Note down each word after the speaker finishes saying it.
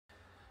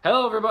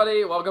Hello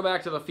everybody, welcome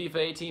back to the FIFA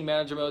 18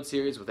 Manager Mode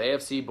series with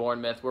AFC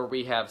Bournemouth, where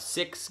we have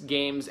 6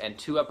 games and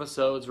 2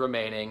 episodes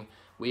remaining.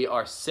 We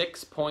are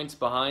 6 points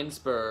behind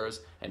Spurs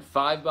and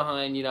 5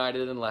 behind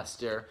United and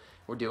Leicester.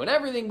 We're doing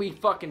everything we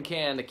fucking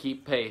can to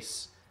keep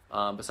pace,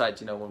 besides,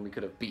 you know, when we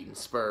could have beaten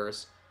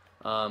Spurs.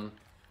 All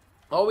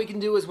we can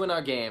do is win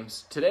our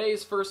games.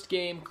 Today's first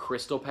game,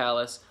 Crystal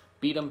Palace.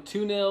 Beat them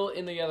 2-0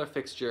 in the other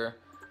fixture.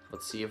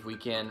 Let's see if we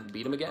can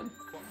beat them again.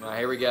 Alright,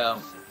 here we go.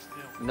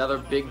 Another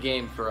big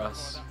game for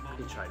us.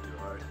 You tried too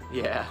hard.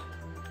 Yeah.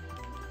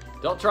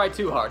 Don't try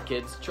too hard,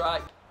 kids.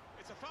 Try.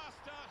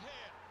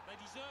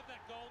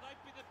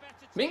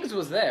 Mings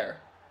was there.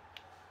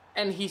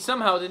 And he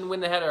somehow didn't win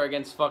the header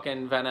against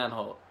fucking Van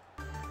Aanholt.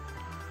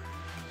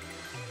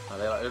 Oh,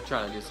 they're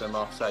trying to do some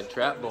offside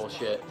trap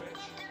bullshit.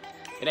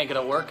 It ain't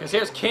gonna work, because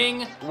here's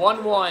King,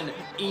 1-1,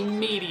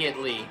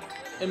 immediately.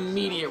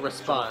 Immediate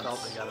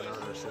response. Got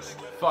another assist.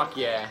 Fuck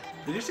yeah.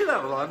 Did you see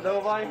that run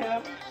though by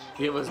him?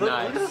 It was Look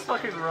nice. at this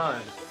fucking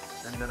run.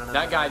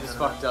 That guy just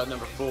fucked up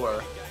number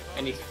 4,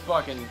 and he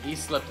slipped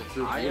it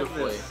through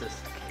beautifully.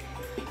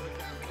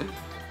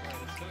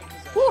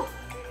 Woo!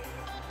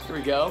 Here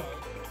we go.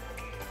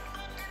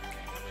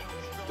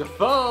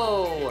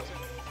 Defoe!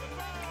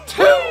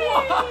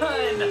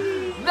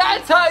 2-1!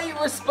 That's how you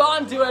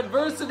respond to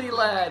adversity,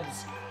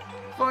 lads!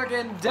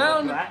 Fucking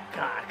down.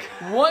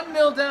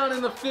 1-0 down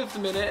in the 5th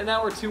minute, and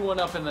now we're 2-1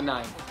 up in the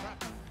 9th.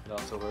 It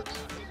also works.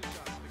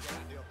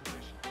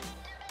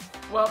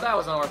 Well, that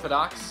was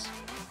unorthodox.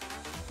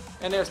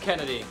 And there's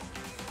Kennedy.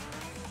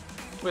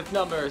 With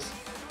numbers.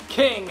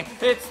 King,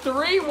 it's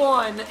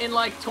 3-1 in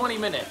like 20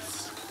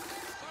 minutes.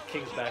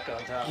 King's back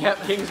on top.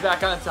 Yep, King's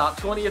back on top.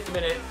 20th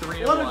minute,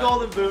 3-1. What a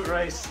golden boot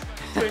race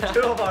between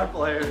 2 of our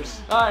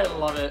players. I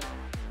love it.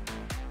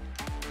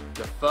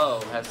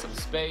 Defoe has some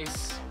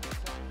space.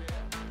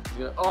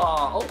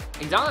 Oh,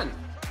 he's on.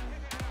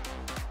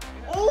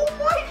 Oh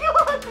my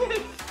god,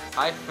 Nick!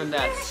 I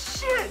finesse.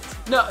 Shit!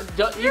 No,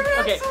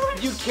 okay,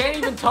 you can't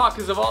even talk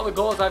because of all the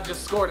goals I've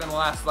just scored in the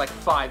last, like,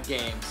 5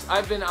 games.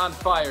 I've been on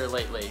fire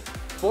lately.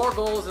 4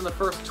 goals in the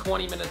first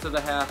 20 minutes of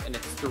the half, and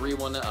it's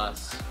 3-1 to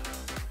us.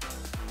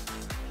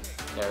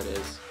 There it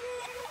is.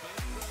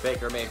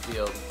 Baker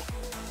Mayfield.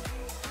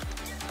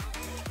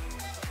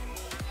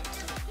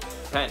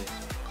 10.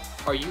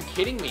 Are you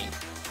kidding me?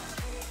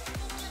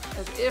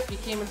 As if he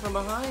came in from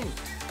behind.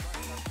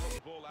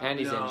 And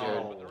he's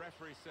injured.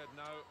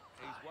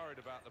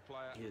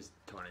 He is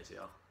torn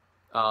ACL.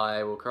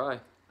 I will cry.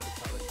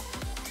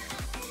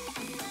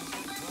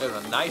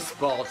 There's a nice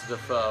ball to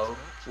Defoe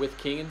with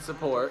King in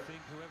support.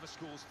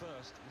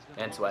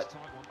 And Sweat.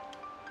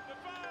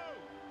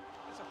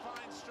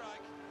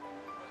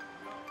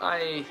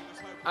 I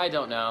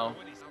don't know.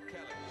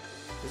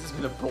 This has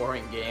been a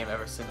boring game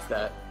ever since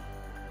that.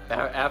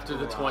 After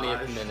the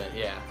 20th minute,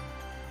 yeah.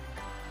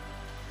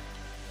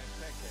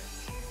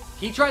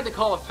 He tried to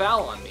call a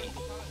foul on me.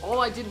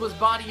 All I did was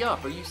body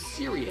up. Are you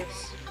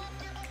serious?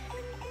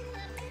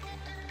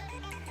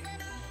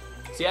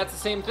 See, that's the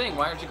same thing.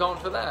 Why aren't you calling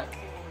for that?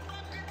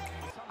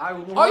 Are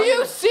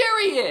you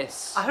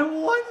serious? I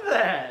won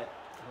that!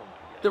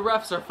 The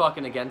refs are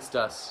fucking against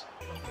us.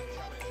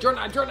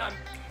 Jordan!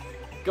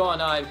 Go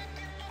on, Ive.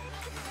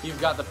 You've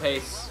got the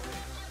pace.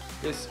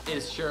 This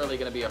is surely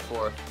going to be a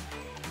 4th.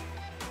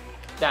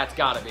 That's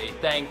gotta be.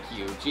 Thank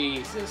you.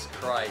 Jesus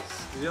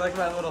Christ. Did you like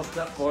my little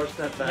step forward,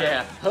 step back?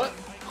 Yeah.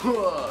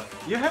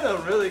 You had a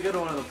really good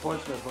one in the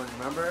Portsmouth one,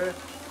 remember?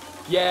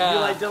 Yeah. You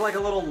like did like a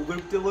little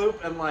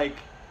loop-de-loop and like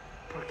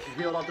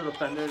peeled off the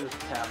defender and just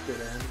tapped it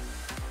in.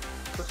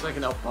 Looks like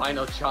an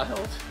albino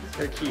child.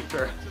 Their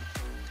keeper.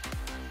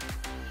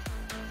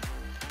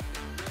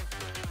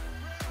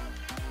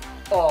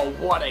 Oh,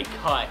 what a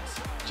cut.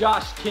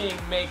 Josh King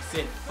makes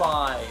it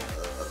 5.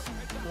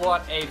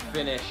 What a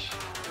finish.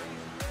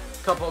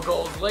 Couple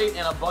goals late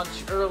and a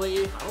bunch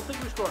early. I don't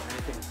think we score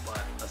anything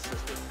but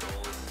assisted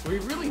goals. We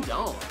really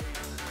don't.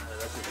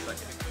 That's the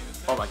second.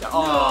 Oh my god.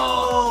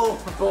 Oh!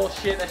 No!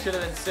 Bullshit, that should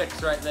have been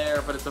 6 right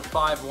there, but it's a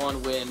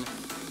 5-1 win.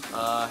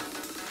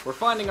 We're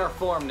finding our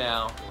form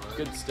now.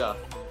 Good stuff.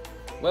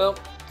 Well,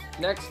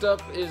 next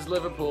up is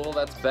Liverpool.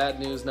 That's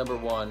bad news number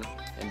 1.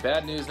 And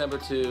bad news number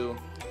 2,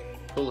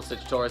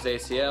 Pulisic tore his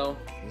ACL.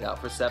 He's out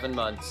for 7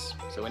 months.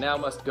 So we now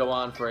must go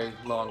on for a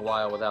long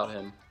while without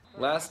him.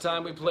 Last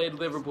time we played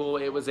Liverpool,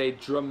 it was a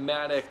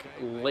dramatic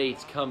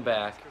late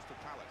comeback.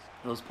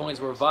 Those points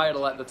were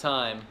vital at the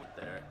time.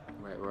 There,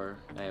 right where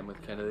I am with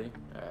Kennedy.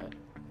 Alright.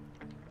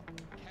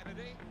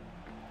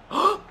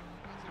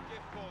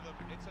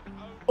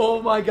 Oh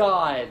my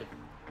god!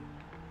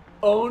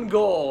 Own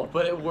goal,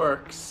 but it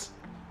works.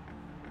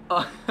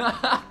 1-0,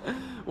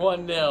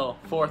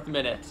 4th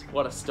minute.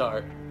 What a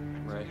start.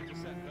 Right.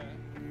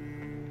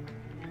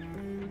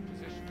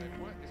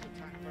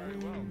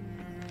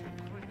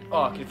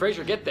 Oh, can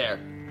Frazier get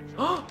there?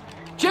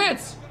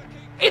 Chance!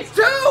 It's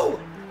 2!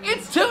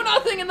 It's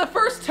 2-0 in the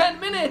first 10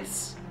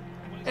 minutes!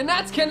 And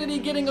that's Kennedy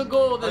getting a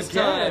goal this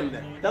time.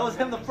 That was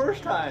him the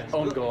first time.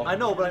 Own goal. I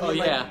know, but I mean,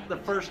 yeah. like, the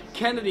first.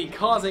 Kennedy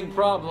causing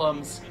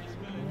problems.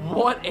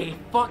 What a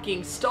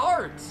fucking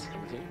start!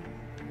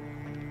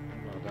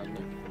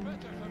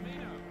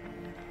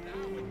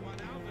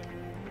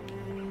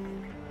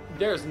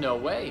 There's no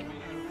way.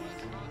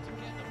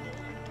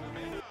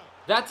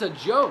 That's a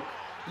joke.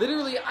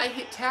 Literally, I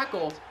hit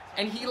tackle,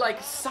 and he, like,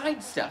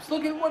 sidesteps.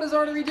 Look at what is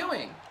Artery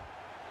doing.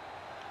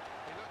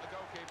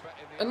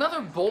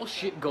 Another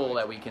bullshit goal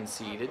that we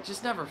concede. It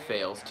just never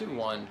fails.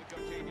 2-1.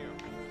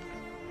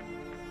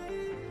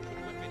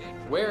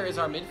 Where is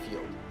our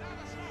midfield?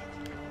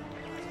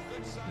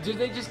 Do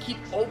they just keep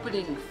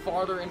opening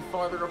farther and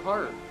farther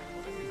apart?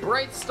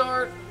 Bright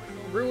start,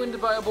 ruined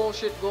by a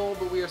bullshit goal,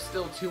 but we are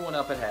still 2-1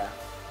 up at half.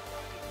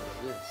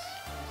 What is this?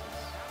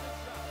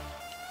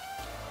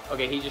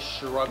 Okay, he just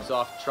shrugs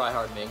off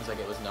try-hard Mings like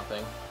it was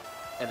nothing,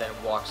 and then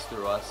walks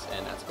through us,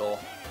 and that's a goal.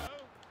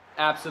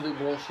 Absolute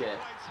bullshit.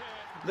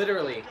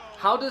 Literally,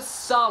 how does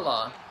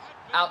Salah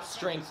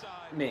outstrength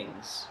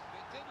Mings?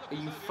 Are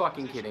you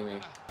fucking kidding me?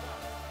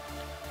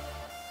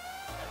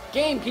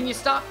 Game, can you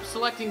stop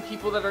selecting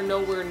people that are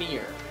nowhere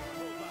near?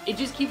 It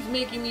just keeps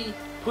making me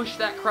push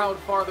that crowd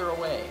farther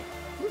away.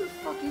 Who the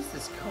fuck is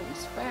this cunt?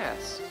 He's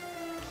fast.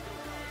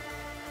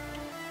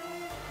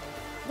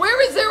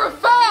 Where is there a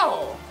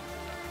foul?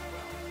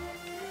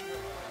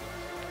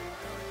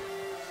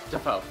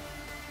 Defoe.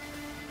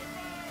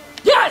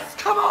 Yes!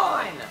 Come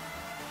on!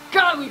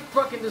 God, we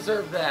fucking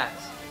deserve that.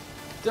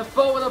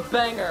 Defoe with a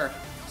banger.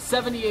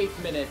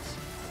 78th minute.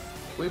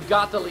 We've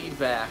got the lead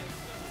back.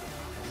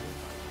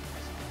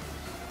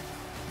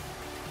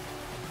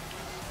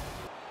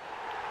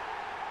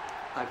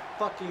 I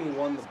fucking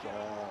won the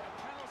ball.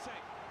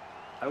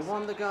 I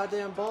won the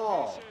goddamn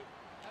ball.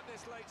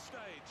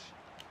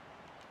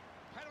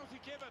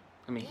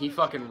 I mean, he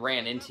fucking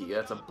ran into you.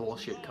 That's a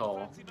bullshit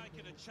call.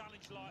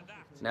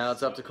 Now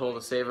it's up to Cole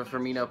to save a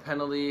Firmino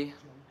penalty,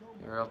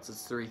 or else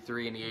it's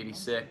 3-3 in the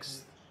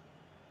 86th.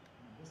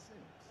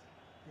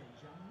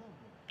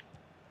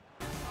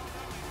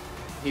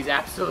 He's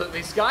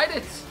absolutely skied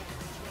it!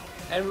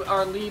 And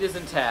our lead is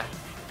intact.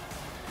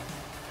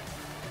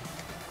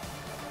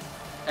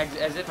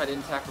 As if I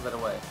didn't tackle that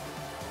away.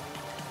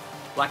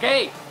 Black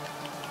A!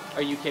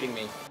 Are you kidding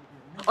me?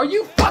 Are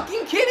you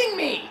fucking kidding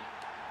me?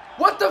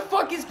 What the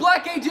fuck is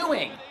Black A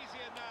doing?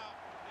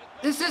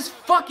 This is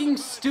fucking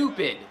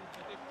stupid.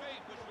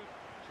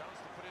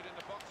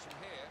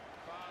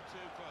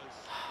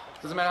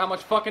 Doesn't matter how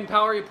much fucking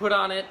power you put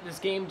on it, this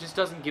game just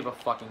doesn't give a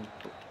fucking...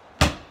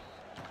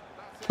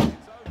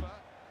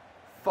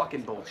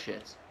 Fucking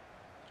bullshit.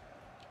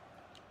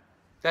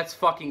 That's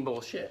fucking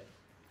bullshit.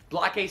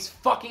 Black Ace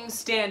fucking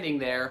standing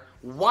there,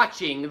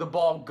 watching the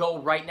ball go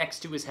right next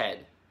to his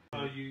head.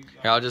 Here,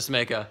 I'll just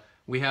make a...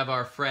 We have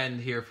our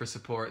friend here for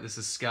support. This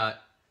is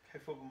Scott.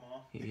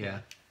 Yeah.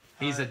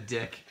 He's a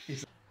dick.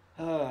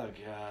 Oh,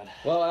 God.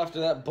 Well, after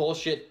that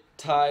bullshit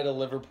tie to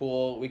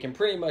Liverpool, we can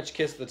pretty much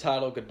kiss the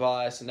title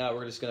goodbye, so now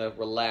we're just going to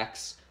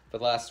relax for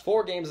the last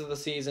 4 games of the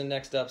season.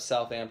 Next up,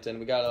 Southampton.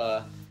 We got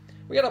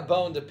a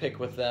bone to pick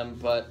with them,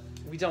 but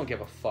we don't give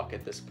a fuck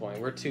at this point.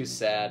 We're too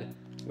sad.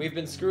 We've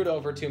been screwed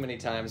over too many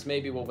times.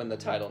 Maybe we'll win the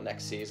title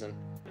next season.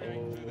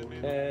 Oh,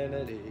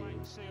 Kennedy.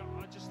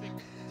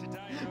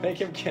 Make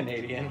him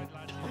Canadian.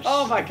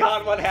 Oh my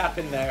god, what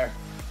happened there?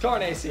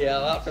 Torn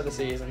ACL, out for the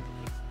season.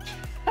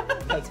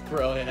 That's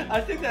brilliant.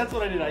 I think that's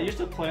what I did. I used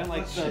to play on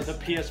like the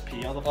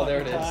PSP all the fucking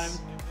there it time. is.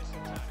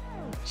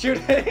 Shoot,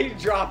 he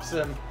drops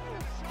him.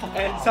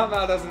 And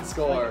somehow doesn't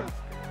score.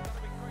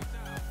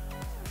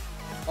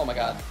 Oh my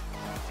god.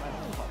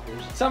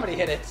 Somebody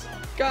hit it.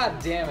 God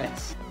damn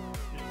it.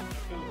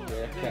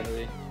 Yeah,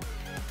 Kennedy.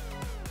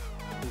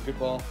 Good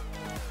ball.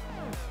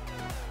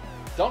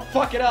 Don't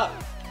fuck it up.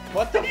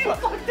 What the fuck?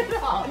 Fucked it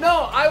up.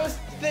 No, I was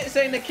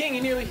saying the king,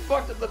 he nearly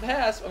fucked up the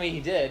pass. I mean, he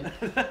did.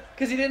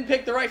 Because he didn't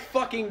pick the right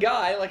fucking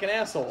guy like an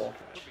asshole.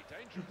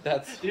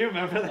 That's... Do you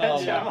remember that,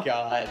 Oh Joe? my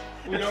god.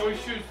 We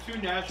always choose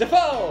 2 national...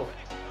 Defoe!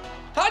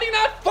 How do you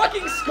not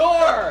fucking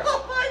score?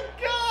 Oh my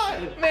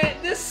god! Man,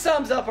 this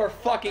sums up our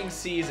fucking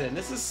season.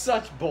 This is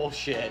such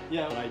bullshit.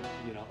 Yeah, but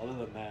other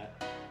than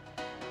that...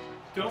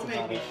 Don't That's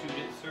make me about shoot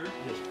it, sir.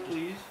 Yes,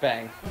 Please.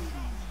 Bang.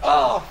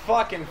 Oh,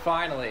 fucking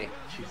finally.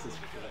 Jesus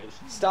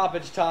Christ.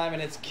 Stoppage time,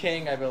 and it's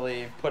King, I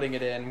believe, putting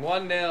it in.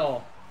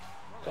 1-0.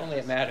 If only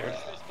it mattered.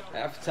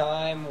 Half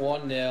time,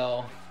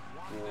 1-0.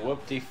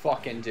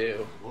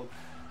 Whoop-de-fucking-do.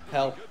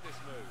 Help.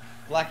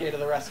 Black A to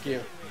the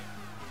rescue.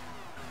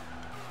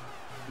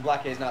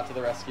 Black A's not to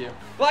the rescue.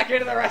 Black A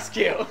to the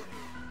rescue!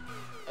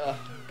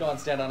 Go on,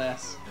 stand on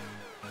S.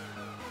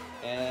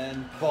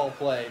 And ball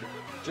played.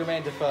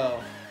 Jermaine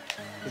Defoe.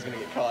 He's gonna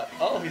get caught.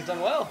 Oh, he's done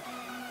well.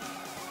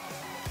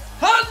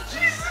 Oh,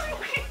 Jesus!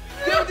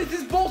 Dude, this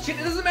is bullshit.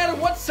 It doesn't matter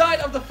what side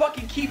of the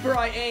fucking keeper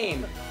I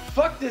aim.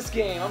 Fuck this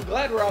game. I'm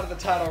glad we're out of the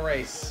title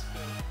race.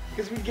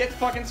 Because we get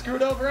fucking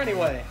screwed over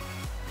anyway.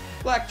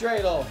 Black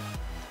Dreidel.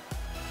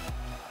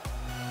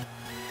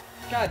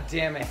 God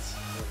damn it.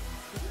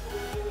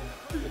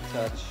 Good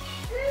touch.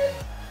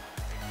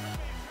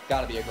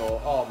 Gotta be a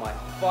goal. Oh my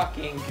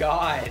fucking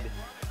god.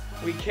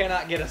 We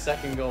cannot get a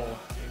second goal.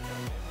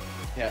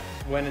 Yeah,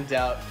 when in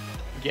doubt,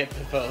 Get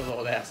Defoe's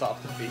old ass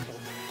off the field.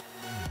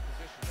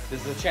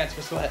 This is a chance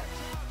for Sweat.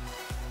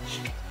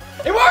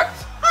 It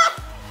worked!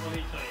 Let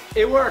me tell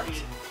you. It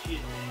worked! She is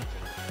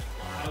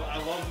I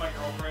love my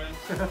girlfriend,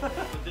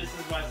 but this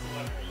is my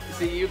celebrity.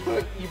 See,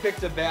 you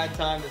picked a bad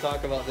time to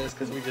talk about this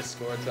because we just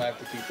scored, so I have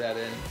to keep that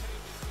in.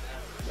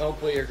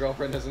 Hopefully your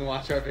girlfriend doesn't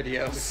watch our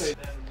videos.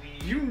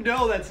 You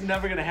know that's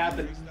never gonna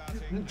happen,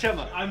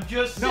 Chema. I'm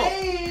just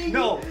saying.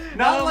 No,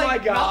 not Oh like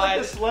my not like God.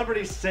 the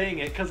celebrity saying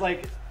it, cause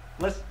like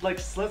let's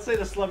say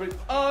the celebrity.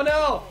 Oh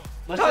no!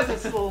 Let's say the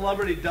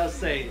celebrity does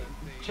say,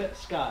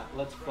 Scott,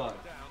 let's fuck.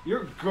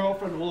 Your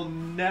girlfriend will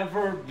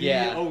never be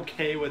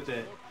okay with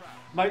it.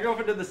 My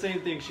girlfriend did the same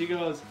thing. She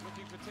goes,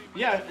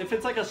 yeah, if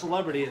it's like a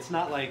celebrity, it's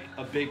not like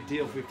a big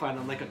deal if we find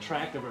them like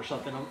attractive or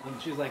something.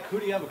 And she's like, who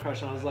do you have a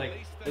crush on? I was like,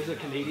 there's a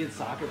Canadian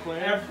soccer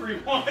player.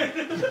 Everyone.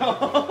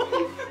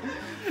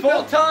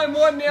 Full time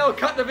 1-0.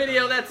 Cut the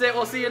video. That's it.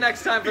 We'll see you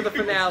next time for the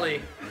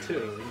finale.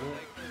 2.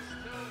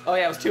 Oh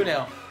yeah, it was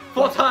 2-0.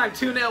 Full time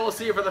 2-0. We'll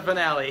see you for the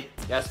finale.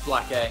 Yes,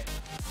 Black A.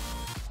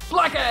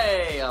 Black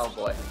A! Oh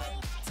boy.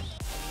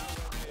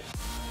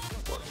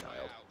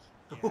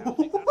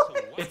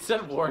 It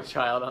said War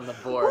Child on the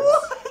boards.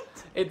 What?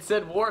 It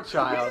said War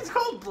Child. It's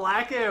called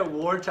Black Air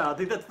War Child. I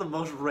think that's the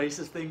most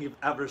racist thing you've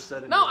ever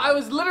said. No, I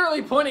was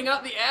literally pointing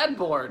out the ad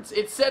boards.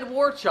 It said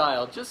War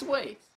Child. Just wait.